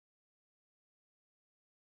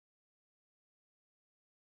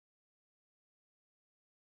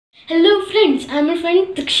Hello friends, I am your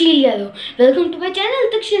friend Takshil Yadav. Welcome to my channel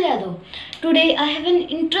Takshil Yadav. Today I have an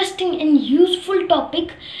interesting and useful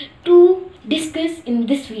topic to discuss in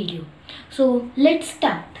this video. So let's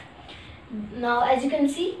start. Now as you can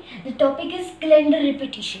see, the topic is calendar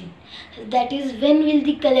repetition. That is, when will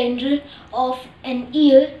the calendar of an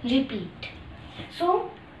year repeat?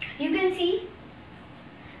 So you can see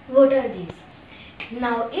what are these.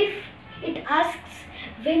 Now if it asks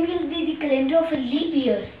when will be the calendar of a leap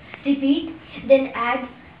year repeat, then add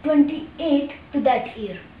 28 to that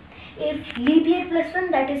year. If leap year plus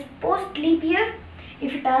 1, that is post leap year,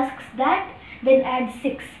 if it asks that, then add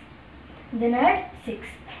 6. Then add 6.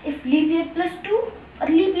 If leap year plus 2 or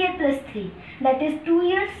leap year plus 3, that is 2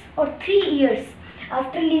 years or 3 years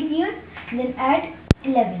after leap year, then add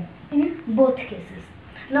 11 in both cases.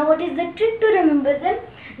 Now what is the trick to remember them?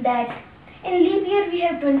 That in leap year we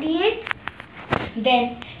have 28,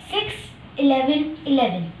 then 6, 11,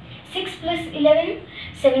 11. 6 plus 11,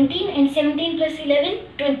 17, and 17 plus 11,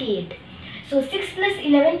 28. So 6 plus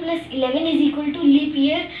 11 plus 11 is equal to leap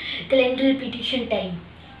year calendar repetition time.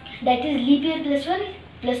 That is leap year plus 1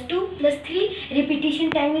 plus 2 plus 3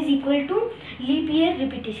 repetition time is equal to leap year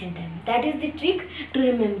repetition time. That is the trick to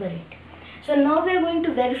remember it. So now we are going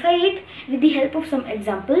to verify it with the help of some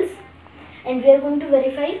examples, and we are going to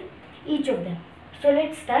verify each of them. So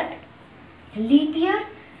let's start. Leap year,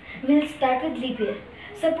 we'll start with leap year.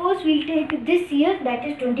 Suppose we'll take this year, that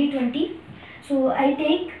is 2020. So I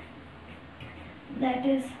take, that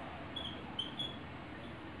is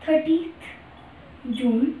 30th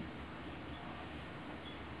June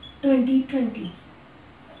 2020.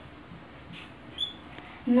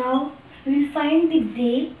 Now we'll find the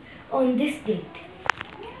day on this date.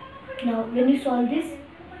 Now when you solve this,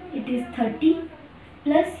 it is 30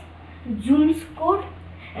 plus June's code,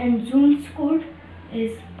 and June's code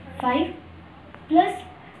is 5 plus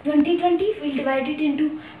 2020, we'll divide it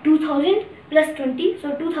into 2000 plus 20.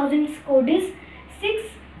 So 2000's code is 6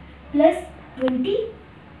 plus 20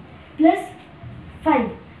 plus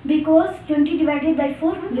 5, because 20 divided by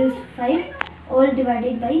 4 gives 5, all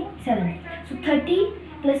divided by 7. So 30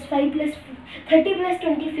 plus 5 plus 30 plus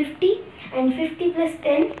 20, 50, and 50 plus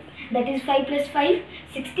 10, that is 5 plus 5,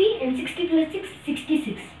 60, and 60 plus 6,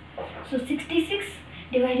 66. So 66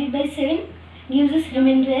 divided by 7 gives us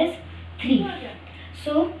remainder as 3.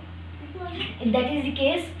 So that is the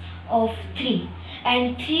case of 3,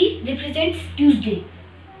 and 3 represents Tuesday.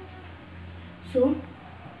 So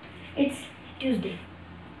it's Tuesday.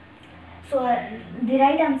 So the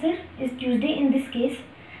right answer is Tuesday in this case.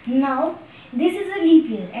 Now this is a leap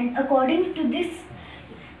year, and according to this,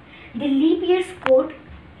 the leap year's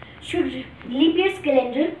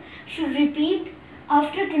calendar should repeat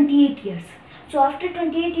after 28 years. So after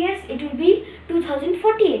 28 years it will be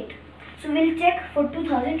 2048. So we'll check for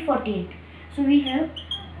 2048. So we have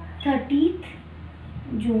 30th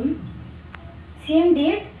June, same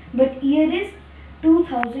date but year is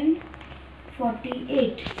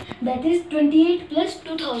 2048. That is 28 plus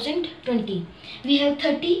 2020. We have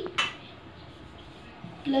 30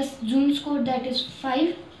 plus June's code, that is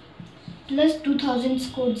 5, plus 2000's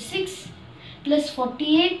code 6, plus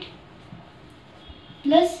 48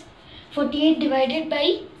 plus 48 divided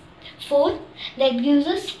by 4, that gives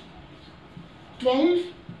us 12,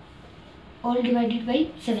 all divided by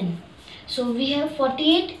 7. So we have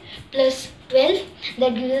 48 plus 12,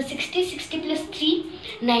 that gives us 60, 60 plus 3,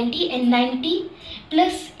 90, and 90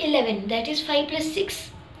 plus 11, that is 5 plus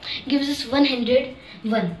 6, gives us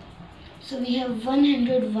 101. So we have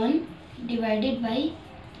 101 divided by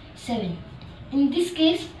 7. In this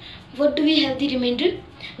case, what do we have the remainder?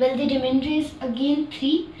 Well, the remainder is again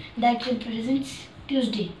 3, that represents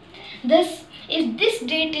Tuesday. Thus, if this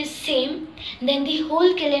date is same, then the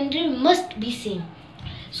whole calendar must be same.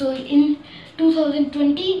 So in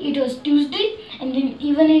 2020 it was Tuesday, and then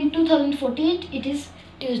even in 2048 it is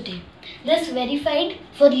Tuesday. Thus verified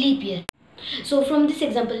for leap year. So from this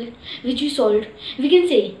example which we solved, we can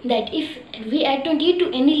say that if we add 28 to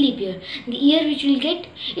any leap year, the year which we will get,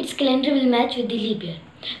 its calendar will match with the leap year.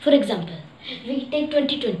 For example, we take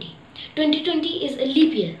 2020. 2020 is a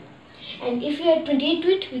leap year, and if we add 28 to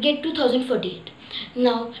it, we get 2048.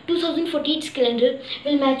 Now 2048's calendar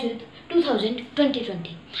will match with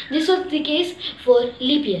 2020. This was the case for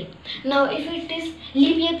leap year. Now if it is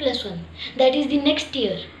leap year plus 1, that is the next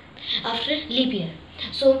year after leap year.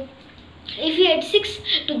 So if we add 6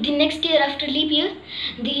 to the next year after leap year,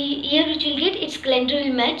 the year which will get, its calendar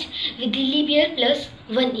will match with the leap year plus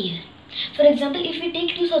 1 year. For example, if we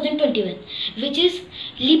take 2021, which is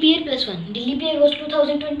leap year plus 1, the leap year was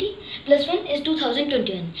 2020 plus 1 is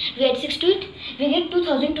 2021. We add 6 to it, we get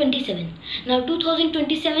 2027. Now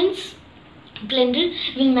 2027's calendar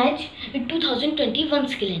will match with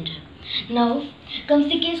 2021's calendar. Now comes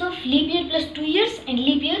the case of leap year plus 2 years and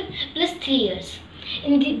leap year plus 3 years.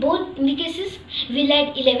 In the cases, we'll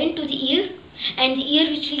add 11 to the year, and the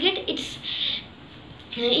year which we get,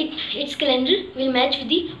 its calendar will match with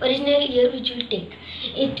the original year which we'll take.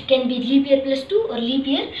 It can be leap year plus 2 or leap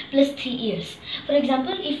year plus 3 years. For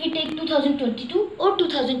example, if we take 2022 or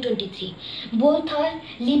 2023, both are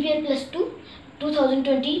leap year plus 2,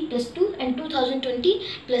 2020 plus 2 and 2020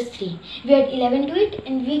 plus 3. We add 11 to it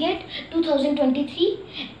and we get 2023,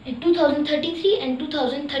 2033 and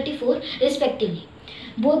 2034 respectively.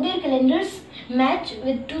 Both their calendars match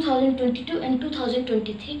with 2022 and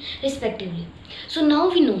 2023 respectively. So now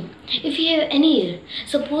we know if we have any year,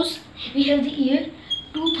 suppose we have the year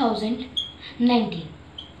 2019.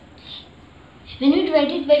 When we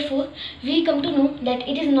divide it by 4, we come to know that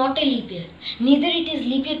it is not a leap year. Neither it is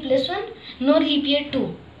leap year plus 1 nor leap year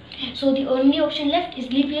 2. So the only option left is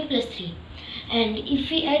leap year plus 3. And if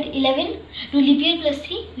we add 11 to leap year plus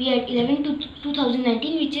 3, we add 11 to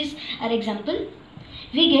 2019, which is our example,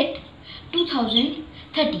 we get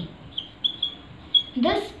 2030.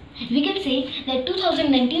 Thus, we can say that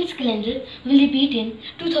 2019's calendar will repeat in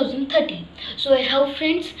 2030. So I hope,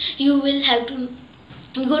 friends, you will have to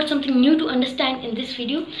got something new to understand in this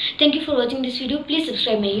video. Thank you for watching this video. Please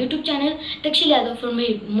subscribe my YouTube channel Takshil Yadav for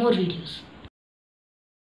more videos.